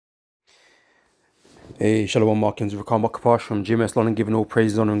Hey, Shalom Markins, Rakam Bakapash from GMS London, giving all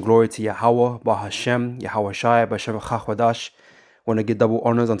praise, honor, and glory to Yahweh, Bahashem, Yahweh Shai, Bashem Chachwadash. Want to give double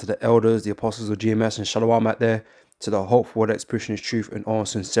honors unto the elders, the apostles of GMS, and Shalom out there to the hope for the expression is truth and all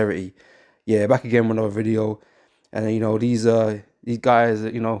sincerity. Yeah, back again with another video, and these guys,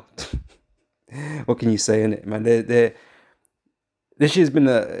 what can you say in it, man? This year's been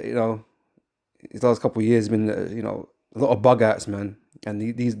these last couple of years been a lot of bug outs, man.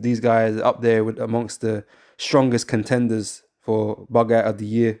 And these guys are up there with amongst the strongest contenders for bug out of the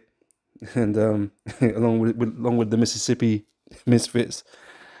year, and along with the Mississippi Misfits,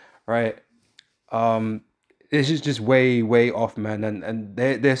 right? This is just way off, man. And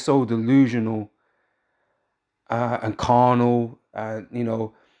they're so delusional and carnal, and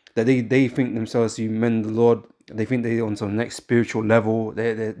that they think themselves to be men of the Lord. They think they're on some next spiritual level.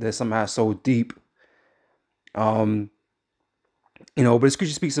 They're somehow so deep. But the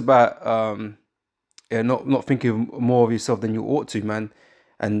scripture speaks about not thinking more of yourself than you ought to, man.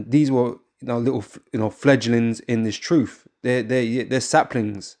 And these were little fledglings in this truth. They're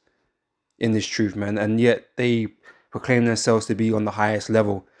saplings in this truth, man. And yet they proclaim themselves to be on the highest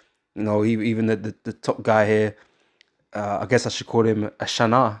level. Even the top guy here, I guess I should call him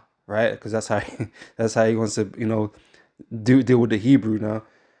Ashana, right? Because that's how he wants to deal with the Hebrew now,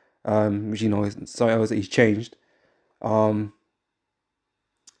 which is something else that he's changed.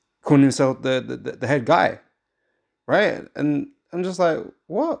 Calling himself the head guy, right? And I'm just like,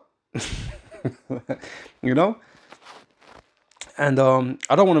 what? And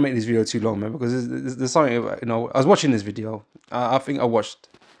I don't want to make this video too long, man, because there's something about, I was watching this video. I think I watched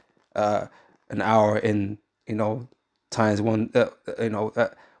an hour in times one at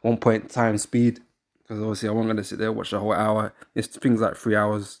 1 point time speed, because obviously I wasn't gonna sit there and watch the whole hour. It's things like 3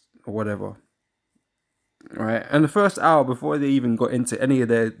 hours or whatever. Right, and the first hour before they even got into any of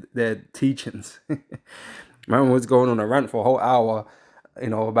their teachings, man was going on a rant for a whole hour,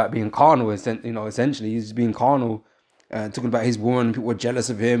 about being carnal. Essentially, he's being carnal, talking about his woman, people were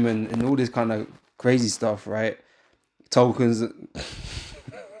jealous of him, and all this kind of crazy stuff, right? Tokens of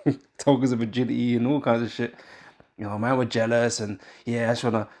virginity and all kinds of shit. Man, we're jealous, and yeah,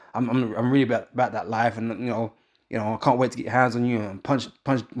 I'm really about that life, and I can't wait to get hands on you and punch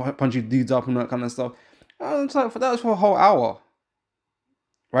you dudes up and that kind of stuff. It's like that was for a whole hour,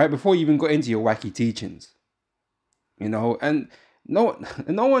 right? Before you even got into your wacky teachings, and no one in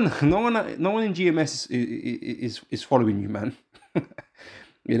GMS is following you, man. And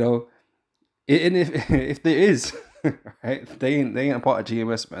if there is, right, they ain't a part of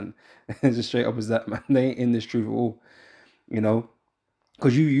GMS, man. It's just straight up as that, man. They ain't in this truth at all,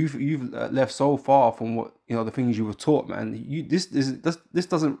 because you've left so far from what the things you were taught, man. This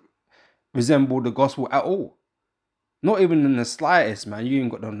doesn't resemble the gospel at all, not even in the slightest, man. You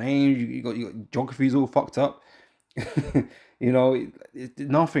ain't got no names. You got geographies all fucked up.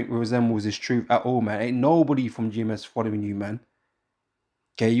 Nothing resembles this truth at all, man. Ain't nobody from GMS following you, man.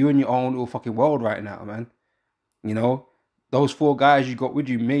 Okay, you in your own little fucking world right now, man. Those 4 guys you got with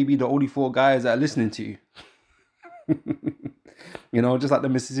you may be the only 4 guys that are listening to you. Just like the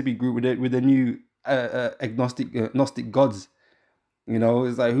Mississippi group with the new agnostic gods.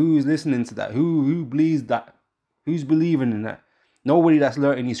 It's like, who's listening to that? Who believes that? Who's believing in that? Nobody that's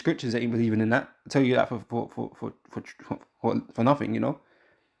learned any scriptures ain't believing in that. I'll tell you that for nothing,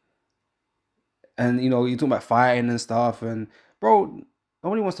 And you're talking about fighting and stuff, and bro,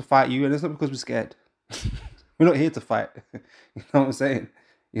 nobody wants to fight you, and it's not because we're scared. We're not here to fight. You know what I'm saying?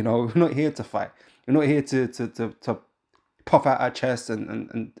 We're not here to fight. We're not here to puff out our chests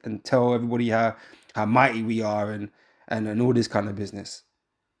and tell everybody how mighty we are and all this kind of business.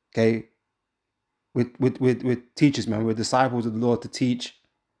 Okay, with teachers, man. We're disciples of the Lord to teach,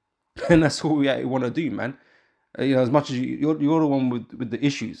 and that's what we want to do, man. As much as you're the one with the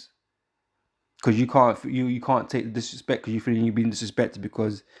issues, because you can't take the disrespect because you feel you're being disrespected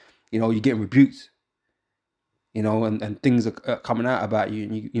because you're getting rebuked, and things are coming out about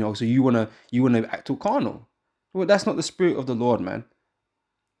you, and so you wanna act all carnal. Well, that's not the spirit of the Lord, man.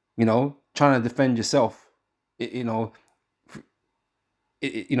 Trying to defend yourself, through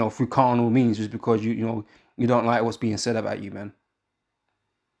carnal means, just because you don't like what's being said about you, man.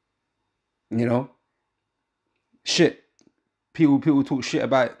 Shit. People talk shit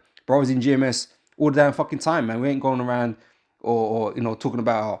about brothers in GMS all the damn fucking time, man. We ain't going around or talking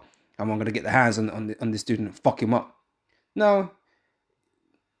about how I'm gonna get the hands on this dude and fuck him up. No.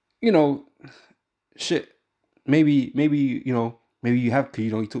 Shit. Maybe you have,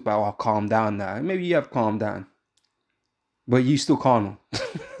 you talk about, oh, calm down now. Maybe you have calmed down. But you still carnal.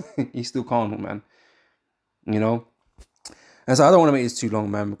 You still carnal, man. And so I don't want to make this too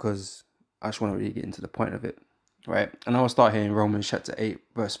long, man, because I just want to really get into the point of it, right? And I will start here in Romans chapter 8,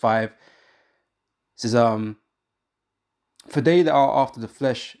 verse 5. It says, for they that are after the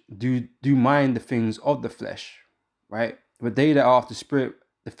flesh do mind the things of the flesh, right? But they that are after the spirit,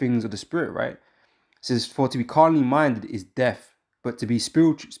 the things of the spirit, right? It says, for to be carnally minded is death, but to be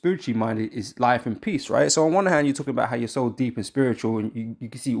spiritually minded is life and peace, right? So on one hand, you're talking about how you're so deep and spiritual, and you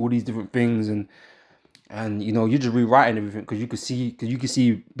can see all these different things, and you know, you're just rewriting everything because you can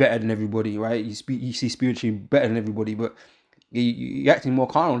see better than everybody, right? You see spiritually better than everybody, but you're acting more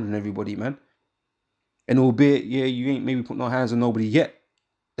carnal than everybody, man. And albeit, yeah, you ain't maybe put no hands on nobody yet,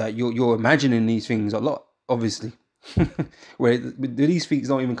 that you're imagining these things a lot, obviously. Where these things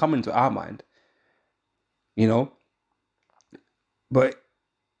don't even come into our mind, you know. But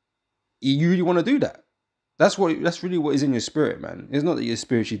you really want to do that. That's really what is in your spirit, man. It's not that you're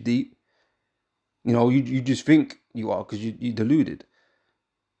spiritually deep. You know, you just think you are because you deluded.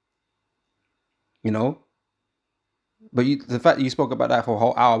 You know. But the fact that you spoke about that for a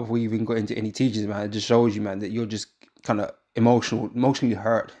whole hour before you even got into any teachings, man, it just shows you, man, that you're just kind of emotionally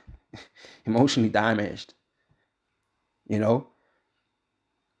hurt, emotionally damaged. You know.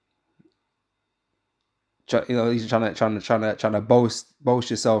 You know, he's trying to boast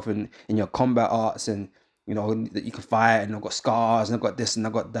yourself in your combat arts, and you know that you can fight, and I've got scars, and I've got this, and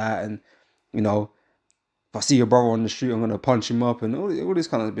I've got that, and you know, if I see your brother on the street, I'm gonna punch him up, and all this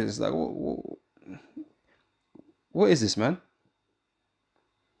kind of business. Like, what is this, man?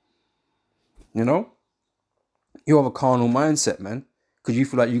 You know, you have a carnal mindset, man, because you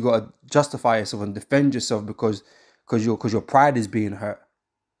feel like you gotta justify yourself and defend yourself because your pride is being hurt.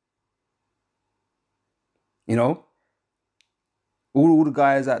 You know. All the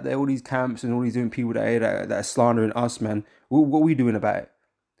guys out there, all these camps and all these different people that are slandering us, man. What are we doing about it?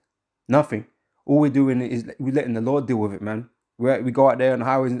 Nothing. All we're doing is we're letting the Lord deal with it, man. We go out there on the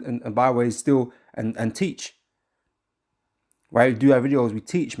highways and byways still and teach. Right? We do our videos, we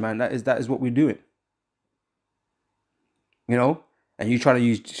teach, man. That is what we're doing. You know? And you try to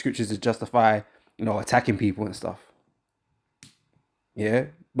use scriptures to justify, you know, attacking people and stuff. Yeah?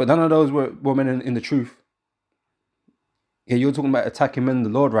 But none of those were men in the truth. Yeah, you're talking about attacking men in the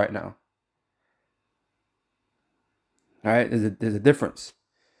Lord right now. All right? There's a difference.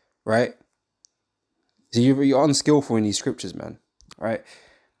 Right? So you're unskillful in these scriptures, man. Right?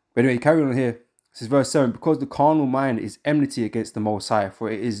 But anyway, carry on here. This is verse 7. Because the carnal mind is enmity against the Most High, for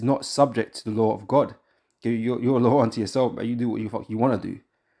it is not subject to the law of God. You're a law unto yourself, but you do what you want to do.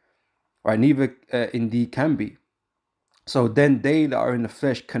 Right? Neither indeed can be. So then they that are in the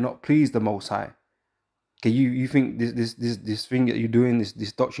flesh cannot please the Most High. Okay, you think this thing that you're doing,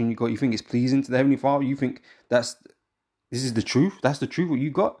 this doctrine you got, you think it's pleasing to the Heavenly Father? You think this is the truth? That's the truth what you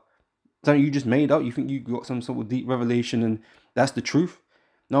got? Something you just made up? You think you got some sort of deep revelation and that's the truth?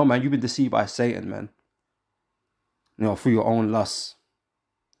 No, man, you've been deceived by Satan, man. You know, through your own lusts.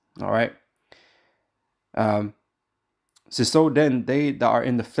 All right. So then they that are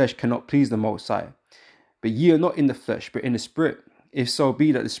in the flesh cannot please the Most High. But ye are not in the flesh, but in the Spirit. If so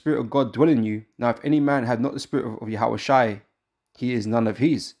be that the Spirit of God dwell in you. Now, if any man have not the Spirit of Yahushai, he is none of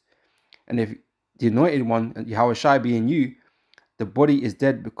his. And if the anointed one, Yahushai, be in you, the body is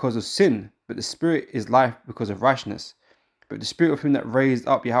dead because of sin, but the Spirit is life because of righteousness. But the Spirit of him that raised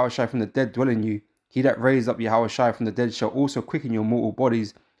up Yahushai from the dead dwell in you. He that raised up Yahushai from the dead shall also quicken your mortal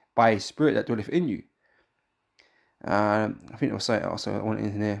bodies by his Spirit that dwelleth in you. I think it was something else I want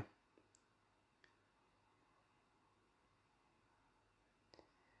in here.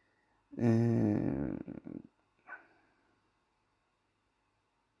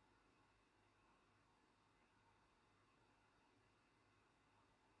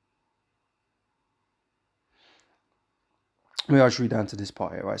 Maybe I'll just read down to this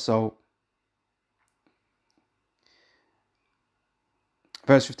part here, right? So,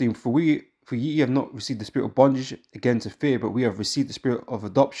 verse 15, for ye have not received the spirit of bondage again to fear, but we have received the spirit of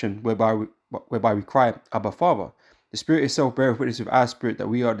adoption, whereby we cry, Abba, Father. The Spirit itself beareth witness with our spirit that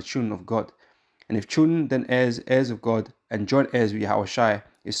we are the children of God. And if children, then heirs of God, and joint heirs with Yahushai,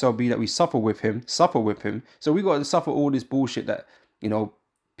 if so be that we suffer with him. So we got to suffer all this bullshit that, you know,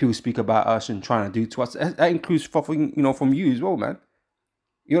 people speak about us and trying to do to us. That includes suffering, you know, from you as well, man.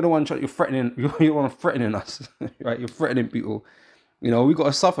 You're the one you're threatening. You're the one threatening us, right? You're threatening people. You know, we got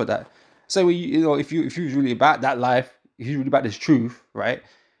to suffer that. So you know, if you was really about that life, if you're really about this truth, right,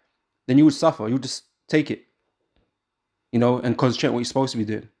 then you would suffer. You would just take it, you know, and concentrate on what you're supposed to be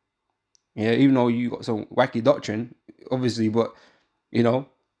doing. Yeah, even though you got some wacky doctrine, obviously, but you know,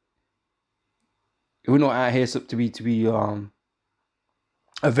 we're not out here to be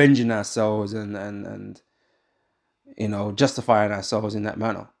avenging ourselves and you know, justifying ourselves in that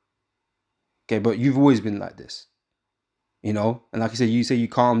manner. Okay, but you've always been like this. You know, and like I said, you say you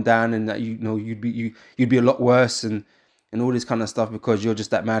calm down and that you'd be a lot worse and all this kind of stuff because you're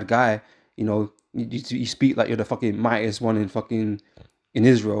just that mad guy. You know, you speak like you're the fucking mightiest one in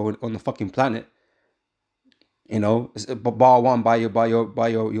Israel on the fucking planet. You know, bar one by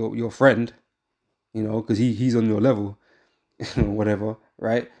your friend. You know, because he's on your level, whatever,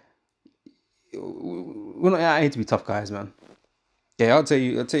 right? We're not out here to be tough guys, man. Okay, I'll tell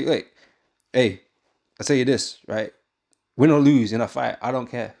you, like, hey, I'll tell you this, right? Win or lose in a fight, I don't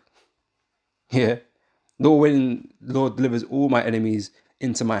care. Yeah. Nor when the Lord delivers all my enemies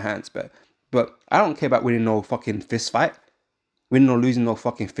into my hands. But I don't care about winning no fucking fist fight. Winning or losing no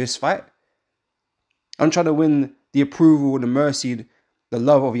fucking fist fight. I'm trying to win the approval, the mercy, the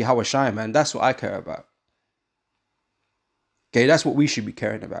love of Yahweh Shai, man. That's what I care about. Okay, that's what we should be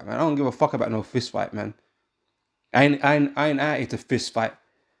caring about, man. I don't give a fuck about no fist fight, man. I ain't out here to fist fight.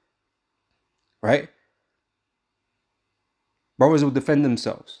 Right? Brothers will defend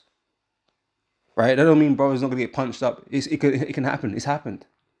themselves. Right? That don't mean brothers not gonna get punched up. It can happen. It's happened.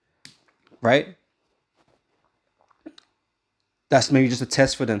 Right? That's maybe just a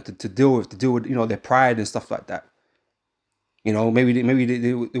test for them to deal with, you know, their pride and stuff like that. You know, maybe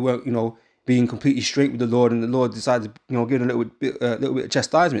they weren't, you know, being completely straight with the Lord, and the Lord decided to, you know, give them a little bit of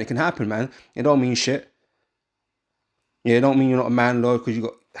chastisement. It can happen, man. It don't mean shit. Yeah, it don't mean you're not a man, Lord, because you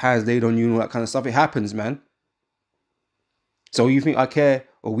got hands laid on you and all that kind of stuff. It happens, man. So you think I care,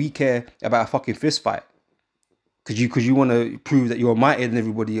 or we care about a fucking fist fight? Because you want to prove that you're mightier than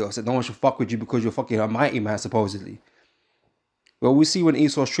everybody else, that no one should fuck with you because you're fucking a mighty man, supposedly. Well, we'll see when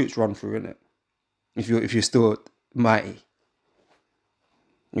Esau's troops run through, innit? If you're still mighty.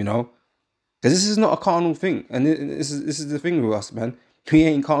 You know? Because this is not a carnal thing. And this is the thing with us, man. We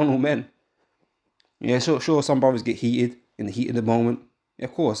ain't carnal men. Yeah, sure some brothers get heated in the heat of the moment. Yeah,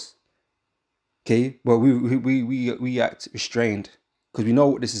 of course. Okay, but we act restrained because we know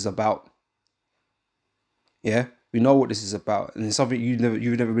what this is about. Yeah, we know what this is about, and it's something you've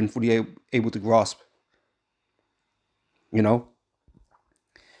never been fully able to grasp. You know.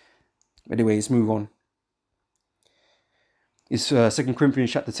 Anyway, let's move on. It's 2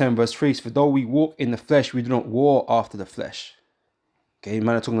 Corinthians chapter 10 verse 3. For though we walk in the flesh, we do not war after the flesh. Okay,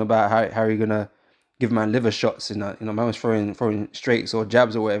 man, are talking about how you're gonna give man liver shots, and you know, man was throwing straights or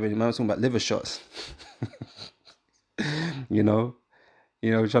jabs or whatever. And man was talking about liver shots. you know,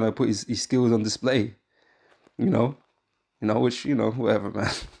 trying to put his skills on display. You know, which, you know, whatever,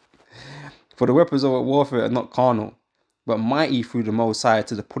 man. For the weapons of our warfare are not carnal, but mighty through the Most High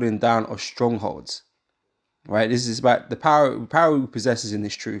to the pulling down of strongholds. Right, this is about the power we possesses in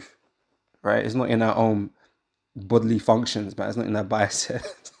this truth. Right, it's not in our own bodily functions, man. It's not in our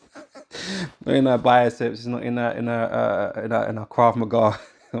biceps. Not in our biceps. It's not in our Krav Maga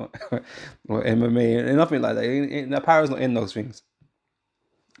or MMA and nothing like that. The power is not in those things.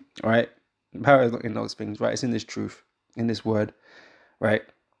 Right, the power is not in those things. Right, it's in this truth, in this word. Right.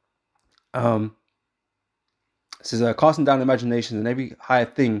 It says, casting down imaginations and every high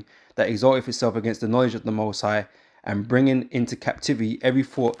thing that exalteth itself against the knowledge of the Most High, and bringing into captivity every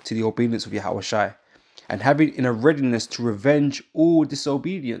thought to the obedience of Yahweh Shai, and having in a readiness to revenge all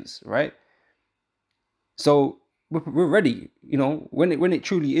disobedience. Right. So we're ready. You know, when it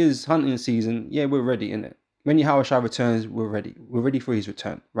truly is hunting season, yeah, we're ready in it. When Yahweh Shai returns, we're ready. We're ready for his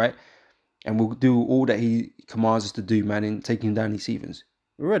return. Right. And we'll do all that he commands us to do, man, in taking down these heathens.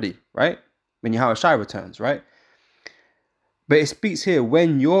 We're ready. Right. When Yahweh Shai returns. Right. But it speaks here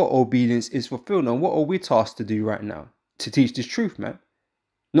when your obedience is fulfilled. And what are we tasked to do right now? To teach this truth, man.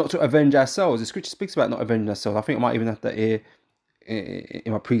 Not to avenge ourselves. The scripture speaks about not avenging ourselves. I think I might even have that here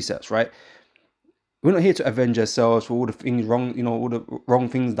in my precepts, right? We're not here to avenge ourselves for all the things wrong, you know, all the wrong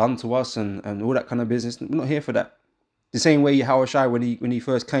things done to us and all that kind of business. We're not here for that. The same way Yahweh Shai, when he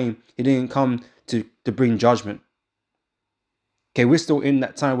first came, he didn't come to bring judgment. Okay, we're still in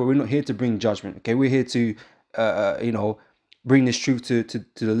that time where we're not here to bring judgment. Okay, we're here to, you know, bring this truth to the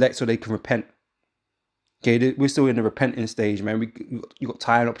elect so they can repent. Okay, we're still in the repenting stage, man. You got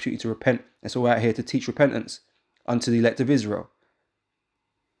time and opportunity to repent. And so we're out here to teach repentance unto the elect of Israel.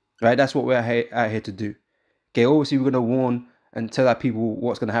 Right, that's what we're out here to do. Okay, obviously we're going to warn and tell our people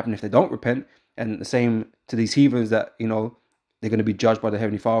what's going to happen if they don't repent. And the same to these heathens that, you know, they're going to be judged by the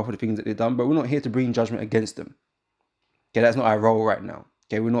Heavenly Father for the things that they've done. But we're not here to bring judgment against them. Okay, that's not our role right now.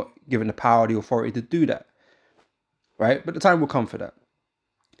 Okay, we're not given the power, the authority to do that. Right? But the time will come for that.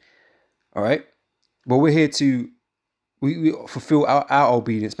 All right? But we're here to we fulfill our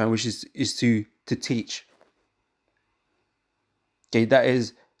obedience, man, which is to teach. Okay, that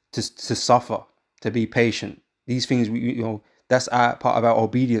is to suffer, to be patient. These things, you know, that's our part of our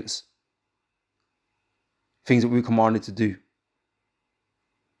obedience. things that we were commanded to do.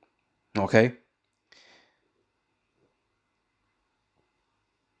 Okay?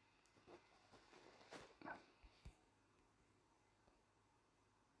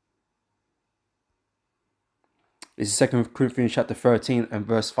 This is 2 Corinthians chapter 13 and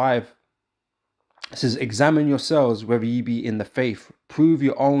verse 5. It says, examine yourselves whether ye be in the faith. Prove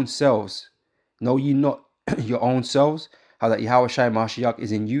your own selves. Know ye not your own selves, how that Yahweh Shai Mashiach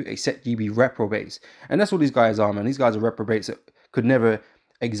is in you, except ye be reprobates. And that's what these guys are, man. These guys are reprobates that could never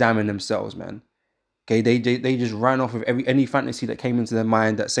examine themselves, man. Okay, they just ran off of any fantasy that came into their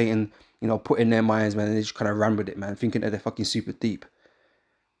mind that Satan, put in their minds, man, and they just kind of ran with it, man, thinking that they're fucking super deep.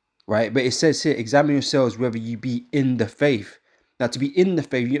 Right? But it says here, examine yourselves whether you be in the faith. Now, to be in the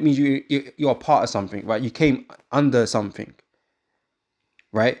faith, it means you're a part of something, right? You came under something,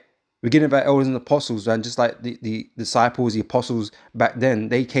 right? We're getting about elders and apostles, and just like the disciples, the apostles back then,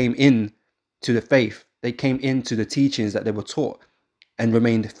 they came in to the faith. They came into the teachings that they were taught and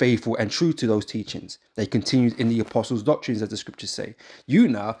remained faithful and true to those teachings. They continued in the apostles' doctrines, as the scriptures say. You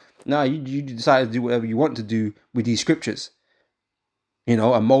decide to do whatever you want to do with these scriptures, and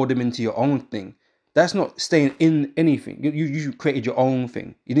mold them into your own thing. That's not staying in anything. You created your own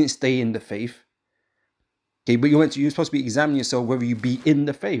thing. You didn't stay in the faith. Okay, but you're supposed to be examining yourself whether you be in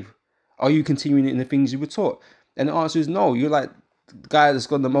the faith. Are you continuing in the things you were taught? And the answer is no. You're like the guy that's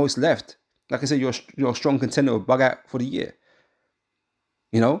got the most left. Like I said, you're a strong contender with bug out for the year.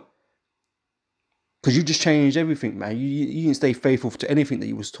 Because you just changed everything, man. You didn't stay faithful to anything that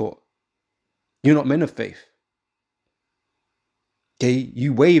you was taught. You're not men of faith. Okay,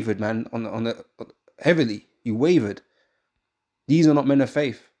 you wavered, man, on the heavily. You wavered. These are not men of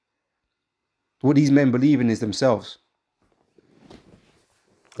faith. What these men believe in is themselves,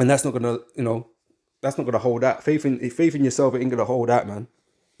 and that's not gonna, that's not gonna hold out. Faith in yourself, it ain't gonna hold out, man.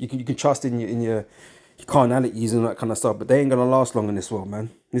 You can trust in your carnalities and that kind of stuff, but they ain't gonna last long in this world, man.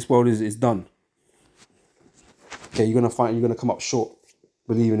 This world is done. Okay, you're gonna come up short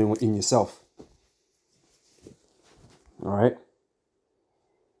believing in yourself. All right.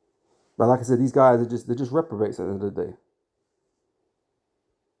 But like I said, these guys they're just reprobates at the end of the day.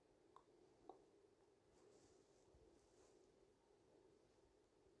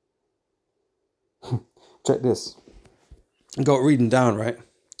 Check this. I got reading down, right?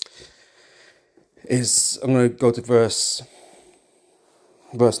 I'm gonna go to verse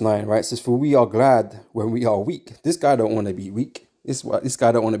 9, right? It says, for we are glad when we are weak. This guy don't want to be weak. This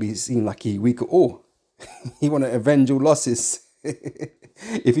guy don't want to be seen like he weak at all. He want to avenge all losses.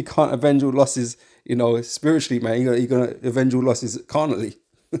 If he can't avenge all losses, spiritually, man, you're gonna avenge all losses carnally.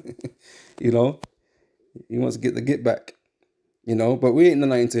 He wants to get the get back. But we ain't done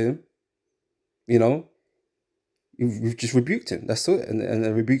nothing to him. We've just rebuked him. That's it. And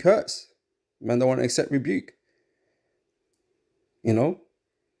the rebuke hurts. Man don't want to accept rebuke. And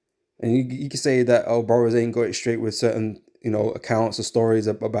you can say that, oh, brothers ain't got it straight with certain, accounts or stories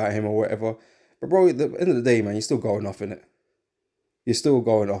about him or whatever. But bro, at the end of the day, man, you're still going off in it. You're still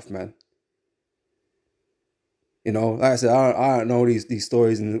going off, man. Like I said, I don't know these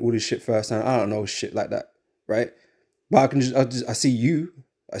stories and all this shit firsthand. I don't know shit like that, right? But I see you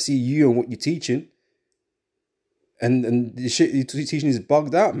and what you're teaching, and the shit you're teaching is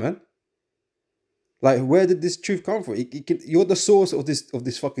bugged out, man. Like, where did this truth come from? You're the source of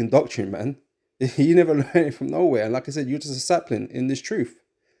this fucking doctrine, man. You never learn it from nowhere. And like I said, you're just a sapling in this truth.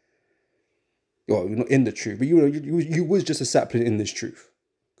 Well, you're not in the truth, but you was just a sapling in this truth,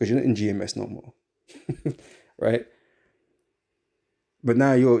 because you're not in GMS no more, right? But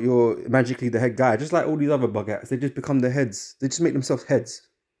now you're magically the head guy, just like all these other bug outs. They just become the heads. They just make themselves heads,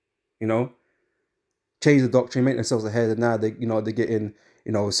 change the doctrine, make themselves a head, and now they're getting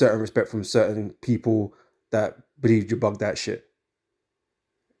certain respect from certain people that believe you bug that shit,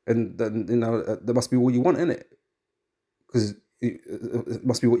 and then that must be what you want, innit? Because it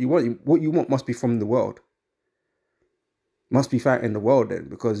must be what you want. What you want must be from the world. Must be found in the world then,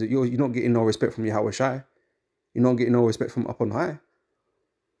 because you're not getting no respect from Yahweh Shai. You're not getting no respect from up on high.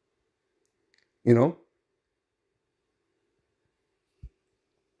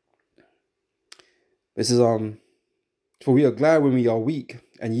 This is for we are glad when we are weak,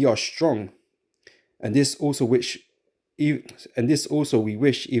 and ye are strong, and this also we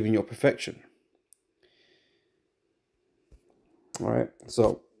wish even your perfection. All right,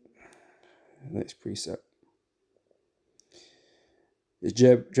 so next precept is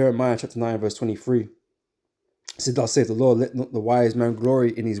Jeremiah chapter 9 verse 23. It said, thus saith the Lord, let not the wise man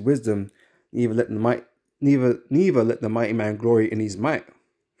glory in his wisdom, neither let the mighty man glory in his might.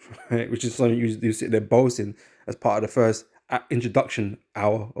 Right? Which is something you sit there boasting as part of the first introduction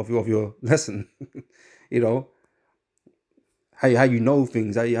hour of your lesson. you know, how you know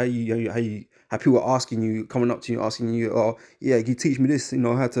things, how people are asking you, coming up to you, asking you, oh yeah, can you teach me this, you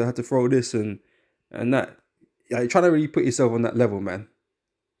know, how to throw this and that. Yeah, you're trying to really put yourself on that level, man.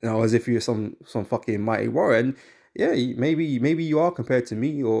 You know, as if you're some fucking mighty warrior. And yeah, maybe you are compared to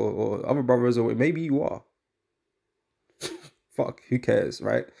me or other brothers, or maybe you are. Fuck, who cares,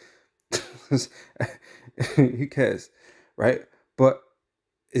 right? Who cares, right? But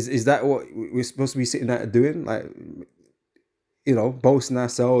is that what we're supposed to be sitting there doing? Like, you know, boasting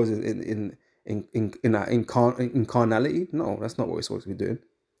ourselves in our carnality? No, that's not what we're supposed to be doing.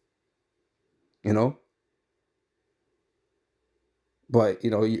 You know, but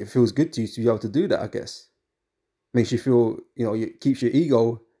you know, it feels good to you to be able to do that. I guess makes you feel, you know, it keeps your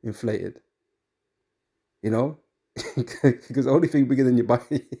ego inflated. You know, because the only thing bigger than your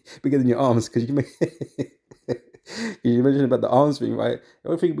body, bigger than your arms, because you can make. You mentioned about the arms thing, right? The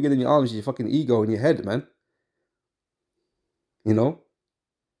only thing bigger than your arms is your fucking ego and your head, man. You know.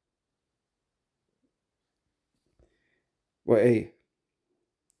 Well, hey,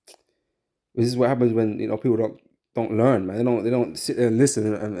 this is what happens when, you know, people don't learn, man. They don't sit there and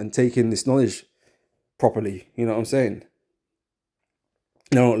listen and take in this knowledge properly. You know what I'm saying?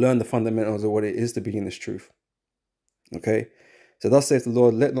 They don't learn the fundamentals of what it is to be in this truth. Okay. So thus saith the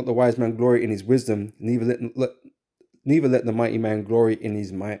Lord, let not the wise man glory in his wisdom, neither let the mighty man glory in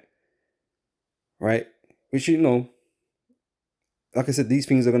his might. Right? Which, you know, like I said, these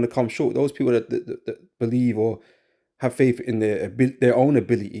things are going to come short. Those people that believe or have faith in their own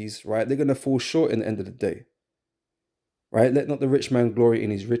abilities, right? They're going to fall short in the end of the day. Right? Let not the rich man glory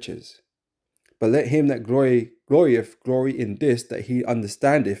in his riches, but let him that glorieth glory in this, that he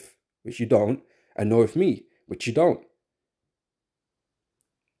understandeth, which you don't, and knoweth me, which you don't.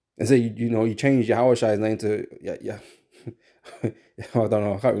 And say, you know, you change your Hawashai's name to, yeah. I don't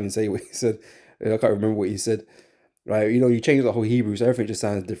know, I can't even say what he said. I can't remember what he said. Right? You know, you change the whole Hebrew, so everything just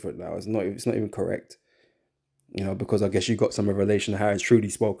sounds different now. It's not even correct. You know, because I guess you got some revelation of how it's truly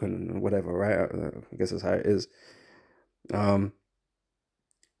spoken and whatever, right? I guess that's how it is.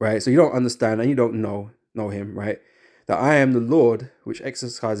 Right? So you don't understand and you don't know him, right? That I am the Lord, which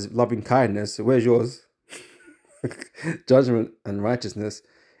exercises loving kindness. So where's yours? Judgment and righteousness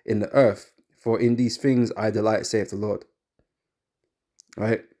in the earth. For in these things I delight, saith the Lord.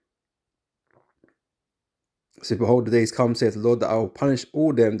 Right? So behold, the days come, saith the Lord, that I will punish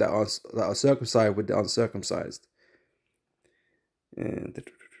all them that are circumcised with the uncircumcised. And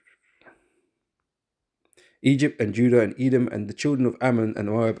Egypt and Judah and Edom and the children of Ammon and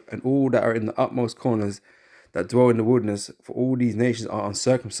Moab and all that are in the utmost corners that dwell in the wilderness, for all these nations are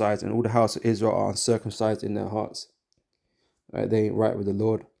uncircumcised, and all the house of Israel are uncircumcised in their hearts. Right? They ain't right with the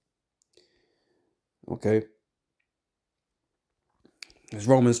Lord. Okay. It's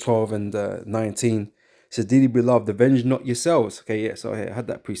Romans 12 and 19. It says, dearly beloved, avenge not yourselves. Okay, yeah, so I had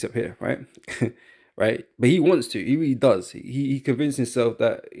that precept here, right? Right? But he wants to. He really does. He convinced himself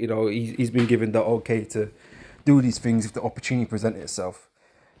that, you know, he's been given the okay to do these things if the opportunity presented itself.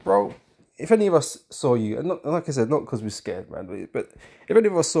 Bro, if any of us saw you, and not, like I said, not because we're scared, man, but if any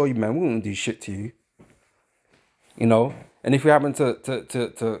of us saw you, man, we wouldn't do shit to you. You know? And if we happen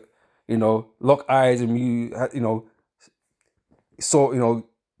to you know, lock eyes and you know,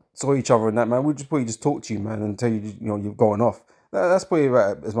 saw each other and that, man, we'd just probably just talk to you, man, and tell you, you know, you're going off. That's probably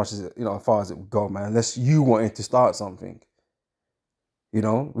about as much as, you know, as far as it would go, man, unless you wanted to start something, you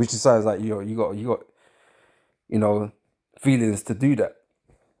know, which sounds like you got, you know, feelings to do that,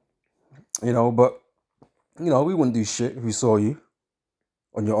 you know, but, you know, we wouldn't do shit if we saw you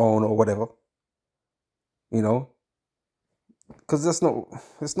on your own or whatever, you know, because that's not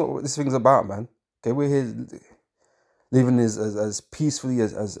what this thing's about, man. Okay, we're here living as peacefully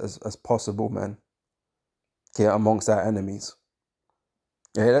as possible, man. Okay, amongst our enemies.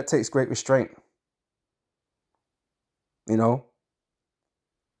 Yeah, that takes great restraint. You know?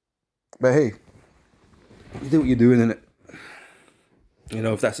 But hey, you do what you're doing, innit? You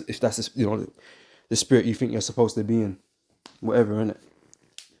know, if that's you know, the spirit you think you're supposed to be in. Whatever, innit?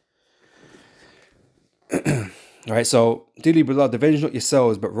 Alright, so, dearly beloved, avenge not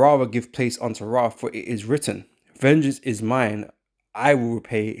yourselves, but rather give place unto wrath, for it is written, vengeance is mine, I will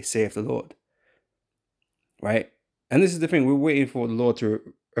repay, saith the Lord. Right? And this is the thing, we're waiting for the Lord to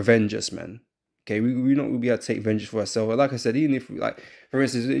avenge us, man. Okay, we're not going to be able to take vengeance for ourselves. But like I said, even if, like, for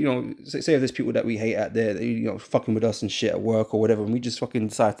instance, you know, say if there's people that we hate out there, that, you know, fucking with us and shit at work or whatever, and we just fucking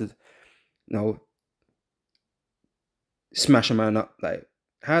decide to, you know, smash a man up, like,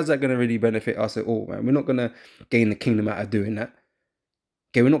 how's that going to really benefit us at all, man? We're not going to gain the kingdom out of doing that.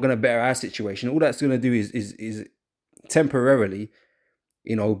 Okay, we're not going to better our situation. All that's going to do is temporarily,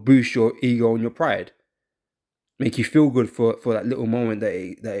 you know, boost your ego and your pride. make you feel good for that little moment that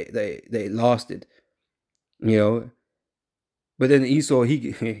it lasted, you know. But then Esau,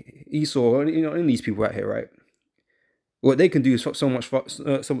 Esau, you know, and these people out here, right? What they can do is so much,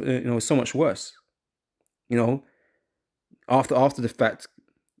 so much worse. You know, after the fact,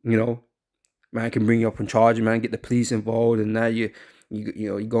 you know, man can bring you up and charge you, man, get the police involved, and now you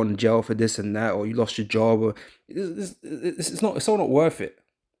go in jail for this and that, or you lost your job, or it's so not worth it.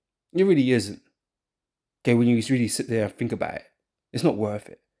 It really isn't. Okay, when you really sit there and think about it, it's not worth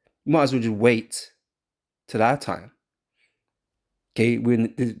it. You might as well just wait till that time. Okay,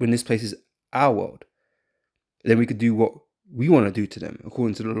 when this place is our world, then we could do what we want to do to them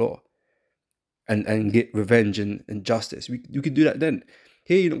according to the law, and get revenge and justice. You could do that then.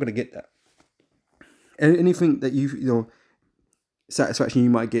 Here, you're not going to get that. And anything that you know, satisfaction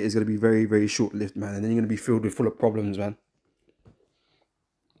you might get is going to be very, very short-lived, man. And then you're going to be full of problems, man.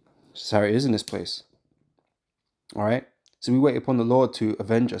 That's how it is in this place. All right. So we wait upon the Lord to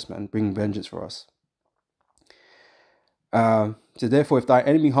avenge us, man. Bring vengeance for us. So therefore, if thy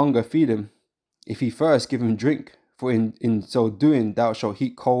enemy hunger, feed him. If he thirst, give him drink. For in so doing, thou shalt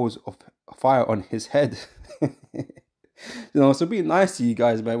heap coals of fire on his head. You know, so being nice to you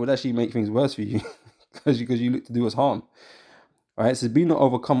guys, man, would actually make things worse for you, because you look to do us harm. All right. So be not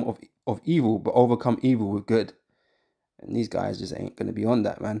overcome of evil, but overcome evil with good. And these guys just ain't going to be on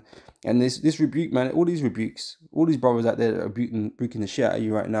that, man. And this rebuke, man, all these rebukes, all these brothers out there that are rebuking the shit out of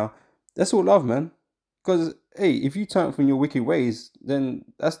you right now, that's all love, man. Because, hey, if you turn from your wicked ways, then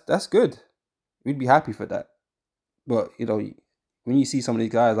that's good. We'd be happy for that. But, you know, when you see some of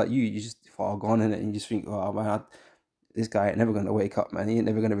these guys like you just far gone in it, and you just think, oh, man, this guy ain't never going to wake up, man. He ain't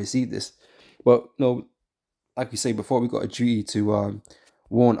never going to receive this. But, you know, like we say before, we got a duty to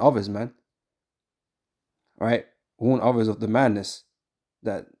warn others, man. Right? Warn others of the madness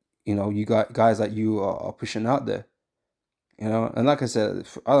that, you know, you got guys like you are pushing out there. You know, and like I said,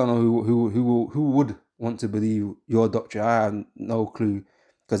 I don't know who would want to believe your doctrine. I have no clue,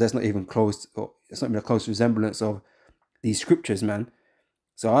 because that's not even close, or it's not even a close resemblance of these scriptures, man.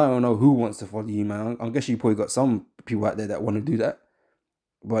 So I don't know who wants to follow you, man. I guess you probably got some people out there that want to do that,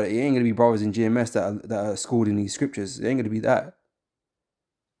 but it ain't gonna be brothers in GMS that are schooled in these scriptures. It ain't gonna be that.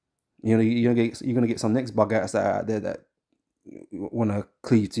 You know, you're gonna get some next bug outs that are out there that want to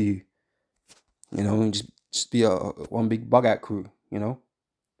cleave to you. You know, and just be a one big bug out crew. You know.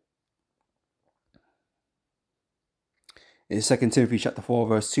 In 2 Timothy chapter 4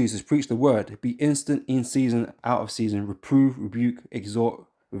 verse 2 says, preach the word, be instant in season, out of season, reprove, rebuke, exhort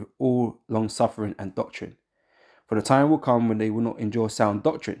with all long suffering and doctrine. For the time will come when they will not endure sound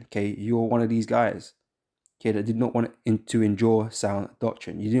doctrine. Okay, you're one of these guys, okay, that did not want to endure sound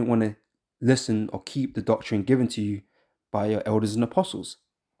doctrine. You didn't want to listen or keep the doctrine given to you by your elders and apostles.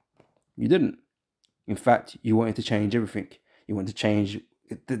 You didn't. In fact, you wanted to change everything. You wanted to change,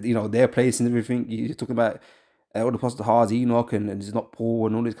 you know, their place and everything. You're talking about all the Apostle Tahars, Enoch, and it's not Paul,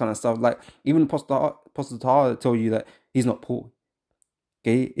 and all this kind of stuff. Like, even Apostle Tahar tell you that he's not Paul.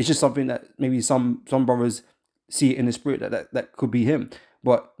 Okay, it's just something that maybe some brothers see it in the spirit that could be him,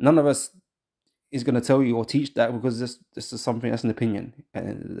 but none of us is going to tell you or teach that, because this is something that's an opinion at the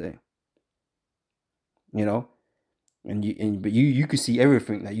end of the day. You know, but you can see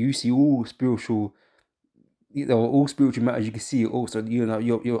everything. That you see all spiritual. You know, all spiritual matters, you can see it also. You know,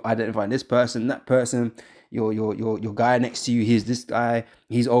 you're identifying this person, that person, your guy next to you, he's this guy,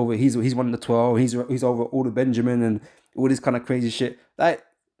 he's one of the 12, he's over all the Benjamin and all this kind of crazy shit. Like,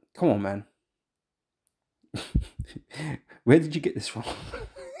 come on, man. Where did you get this from?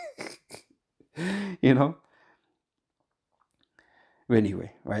 You know? But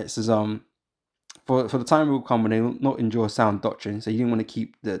anyway, right, it says for the time will come when they will not endure sound doctrine. So you didn't want to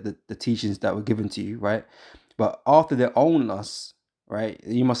keep the teachings that were given to you, right? But after they own us, right,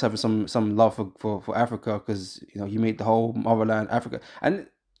 you must have some love for Africa, because, you know, you made the whole motherland Africa. And,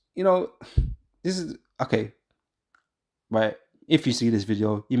 you know, this is, okay, right, if you see this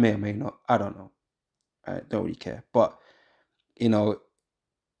video, you may or may not, I don't know, I don't really care. But, you know,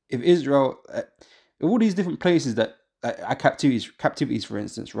 if Israel, all these different places that captivities, for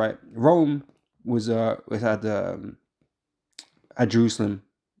instance, right, Rome had Jerusalem,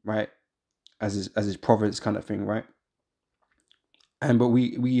 right, as his province kind of thing, right? But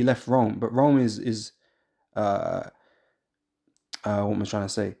we left Rome, but Rome is what am I trying to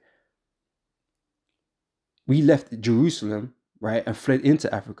say? We left Jerusalem, right, and fled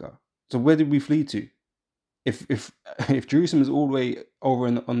into Africa. So where did we flee to? If Jerusalem is all the way over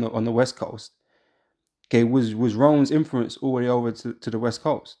on the west coast, okay, was Rome's influence all the way over to the west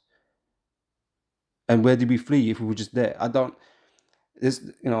coast? And where did we flee if we were just there?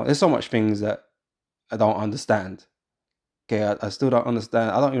 There's so much things that I don't understand. Okay, I still don't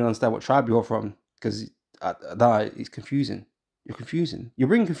understand. I don't even understand what tribe you're from, because it's confusing. You're confusing. You're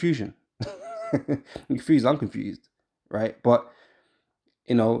bringing confusion. You're confused. I'm confused, right? But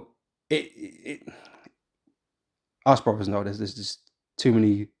you know, it us brothers know there's just too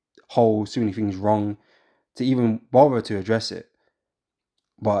many holes, too many things wrong to even bother to address it.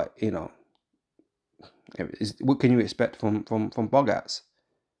 But you know, what can you expect from bug outs?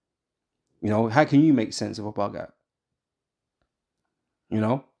 You know, how can you make sense of a bug out? You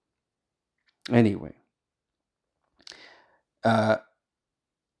know. Anyway, for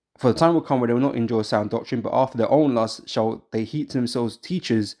the time will come where they will not enjoy sound doctrine, but after their own lust shall they heap to themselves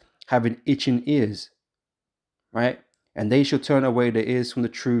teachers having itching ears, right? And they shall turn away their ears from the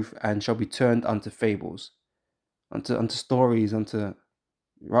truth and shall be turned unto fables, unto stories, unto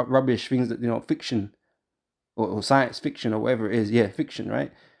rubbish things that, you know, fiction or science fiction or whatever it is. Yeah, fiction,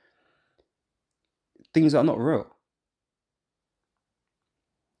 right? Things that are not real,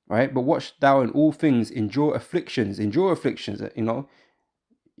 right? But watch thou in all things endure afflictions. Endure afflictions. You know,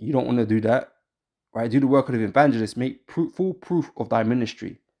 you don't want to do that, right? Do the work of the evangelist. Make full proof of thy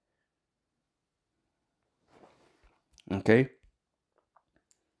ministry. Okay.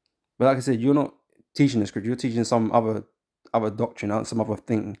 But like I said, you're not teaching the scripture. You're teaching some other doctrine, some other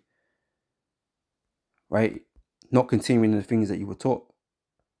thing, right? Not continuing the things that you were taught.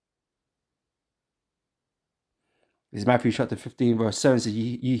 This is Matthew chapter 15, verse 7 says,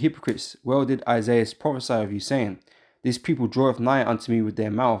 ye hypocrites, well did Isaiah prophesy of you, saying, these people draweth nigh unto me with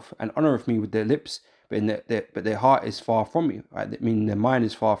their mouth, and honoureth me with their lips, but their heart is far from me. Right? Meaning their mind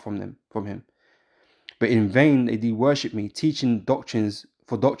is far from him. But in vain they do worship me, teaching doctrines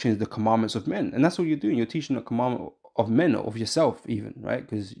the commandments of men. And that's what you're doing. You're teaching the commandment of men, of yourself even, right?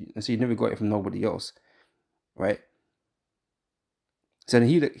 Because so you never got it from nobody else, right? So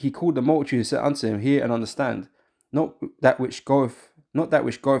he called the multitude and said unto him, hear and understand. Not that which goeth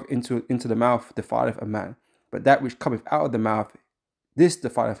into the mouth defileth a man, but that which cometh out of the mouth, this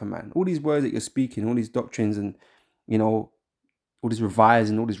defileth a man. All these words that you're speaking, all these doctrines, and you know, all this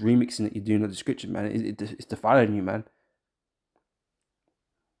revising, all this remixing that you're doing of the scripture, man, it's defiling you, man.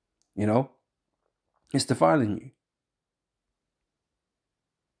 You know, it's defiling you.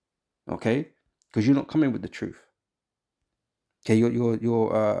 Okay, because you're not coming with the truth. Okay,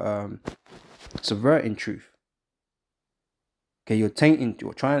 you're subverting truth. Okay, you're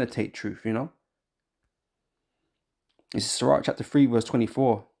trying to take truth, you know. This is Sirach chapter 3, verse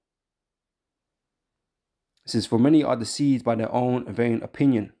 24. It says, for many are deceived by their own vain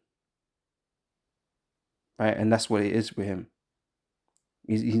opinion. Right, and that's what it is with him.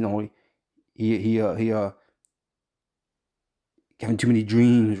 He's, you know, he having too many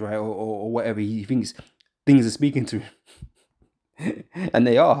dreams, right, or whatever. He thinks things are speaking to him. And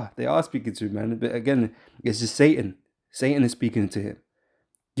they are speaking to him, man. But again, it's just Satan. Satan is speaking to him,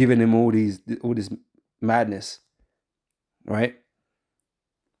 giving him all this madness, right?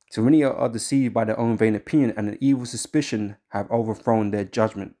 So many are deceived by their own vain opinion, and an evil suspicion have overthrown their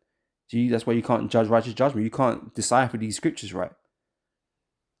judgment. See, that's why you can't judge righteous judgment. You can't decipher these scriptures right.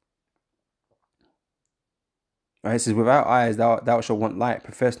 Right? It says, without eyes thou shalt want light.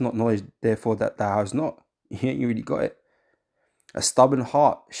 Profess not knowledge, therefore that thou hast not. You ain't really got it. A stubborn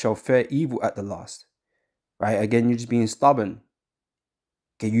heart shall fare evil at the last. Right? Again, you're just being stubborn.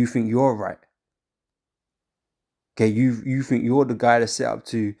 Okay, you think you're right. Okay, you think you're the guy that's set up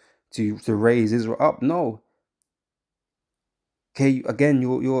to raise Israel up. No. Okay, again,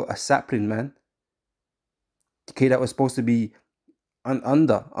 you're a sapling, man. Okay, that was supposed to be under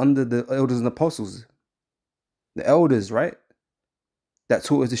the elders and apostles. The elders, right? That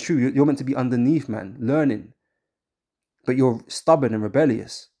taught us the truth. You're meant to be underneath, man, learning. But you're stubborn and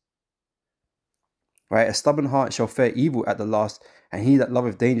rebellious. Right? A stubborn heart shall fare evil at the last, and he that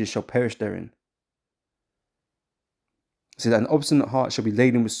loveth danger shall perish therein. So that an obstinate heart shall be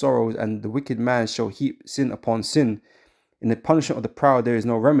laden with sorrows, and the wicked man shall heap sin upon sin. In the punishment of the proud there is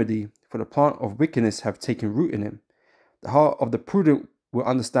no remedy, for the plant of wickedness have taken root in him. The heart of the prudent will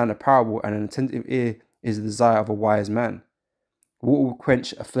understand a parable, and an attentive ear is the desire of a wise man. Water will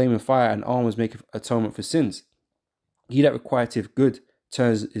quench a flaming fire, and alms make atonement for sins. He that requiteth good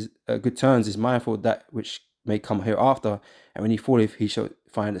turns is mindful of that which may come hereafter, and when he falleth, he shall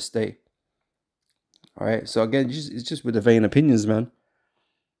find a stay. All right. So again, it's just with the vain opinions, man.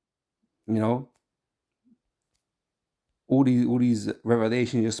 You know, all these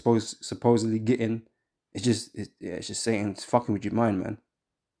revelations you're supposedly getting, it's just saying it's fucking with your mind, man.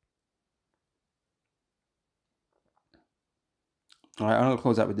 All right, I'm gonna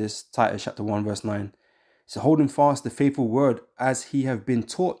close out with this. Titus chapter 1, verse 9. So holding fast the faithful word as he have been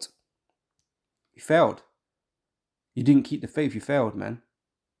taught. You failed. You didn't keep the faith. You failed, man.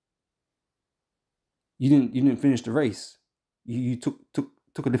 You didn't finish the race. You took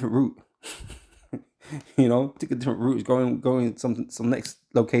a different route. You know, took a different route, going some next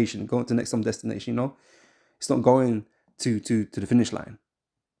location, going to some destination. You know, it's not going to the finish line.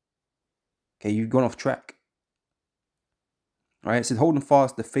 Okay, you've gone off track. All right, it said, holding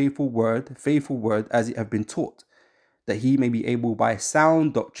fast the faithful word as it have been taught, that he may be able by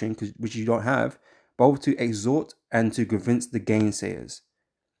sound doctrine, which you don't have, both to exhort and to convince the gainsayers.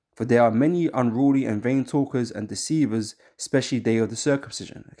 For there are many unruly and vain talkers and deceivers, especially they of the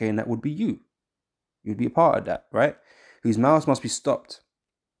circumcision. Okay, and that would be you. You'd be a part of that, right? Whose mouths must be stopped.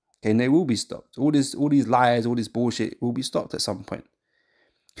 Okay, and they will be stopped. All these lies, all this bullshit will be stopped at some point.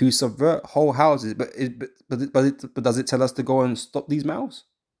 Who subvert whole houses, but does it tell us to go and stop these mouths?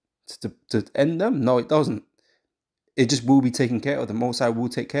 To end them? No, it doesn't. It just will be taken care of. The Most High will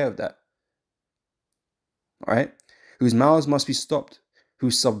take care of that. All right? Whose mouths must be stopped,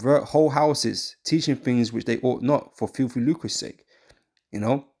 who subvert whole houses, teaching things which they ought not, for filthy lucre's sake. You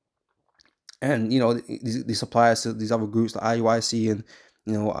know? And, you know, these suppliers to these other groups, like IUIC and,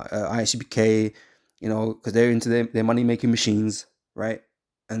 you know, ICBK, you know, because they're into their money-making machines, right?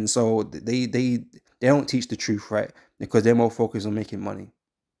 And so they don't teach the truth, right? Because they're more focused on making money.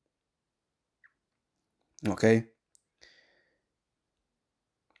 Okay?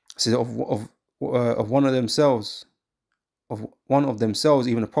 So of one of themselves,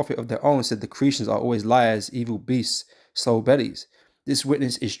 even a prophet of their own said, the Cretans are always liars, evil beasts, slow bellies. This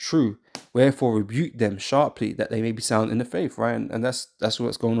witness is true. Wherefore rebuke them sharply, that they may be sound in the faith, right? And that's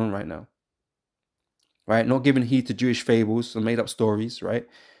what's going on right now, right? Not giving heed to Jewish fables or made up stories, right?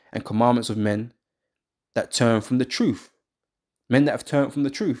 And commandments of men that turn from the truth. Men that have turned from the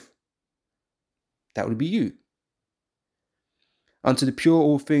truth. That would be you. Unto the pure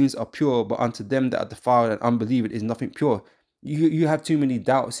all things are pure, but unto them that are defiled and unbelieving is nothing pure. You have too many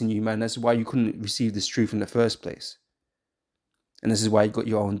doubts in you, man. That's why you couldn't receive this truth in the first place. And this is why you got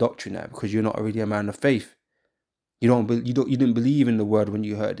your own doctrine now, because you're not already a man of faith. You didn't believe in the word when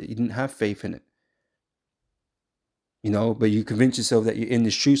you heard it. You didn't have faith in it. You know, but you convince yourself that you're in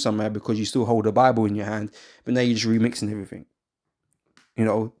this truth somehow because you still hold the Bible in your hand, but now you're just remixing everything. You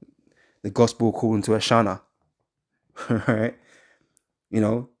know, the gospel according to Ashana. Right? You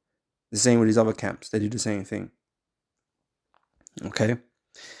know, the same with these other camps. They do the same thing. Okay.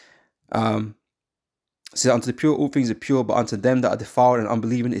 So unto the pure all things are pure, but unto them that are defiled and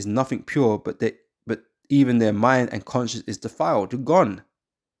unbelieving is nothing pure, but even their mind and conscience is defiled. You're gone.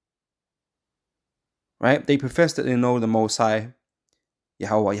 Right? They profess that they know the Most High,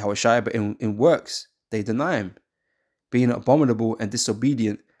 Yahweh Shai, but in works they deny him, being abominable and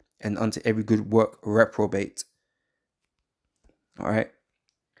disobedient, and unto every good work reprobate. All right.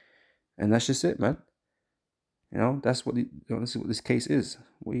 And that's just it, man. You know, that's what this case is.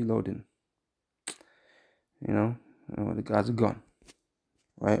 What are you loading? You know, the guys are gone,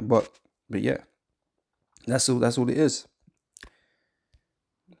 right? But yeah, that's all it is.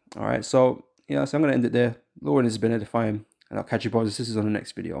 All right, so yeah, so I'm gonna end it there. Lord has been edifying, and I'll catch you brothers and sisters on the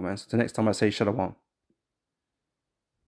next video, man. So the next time I say shalom.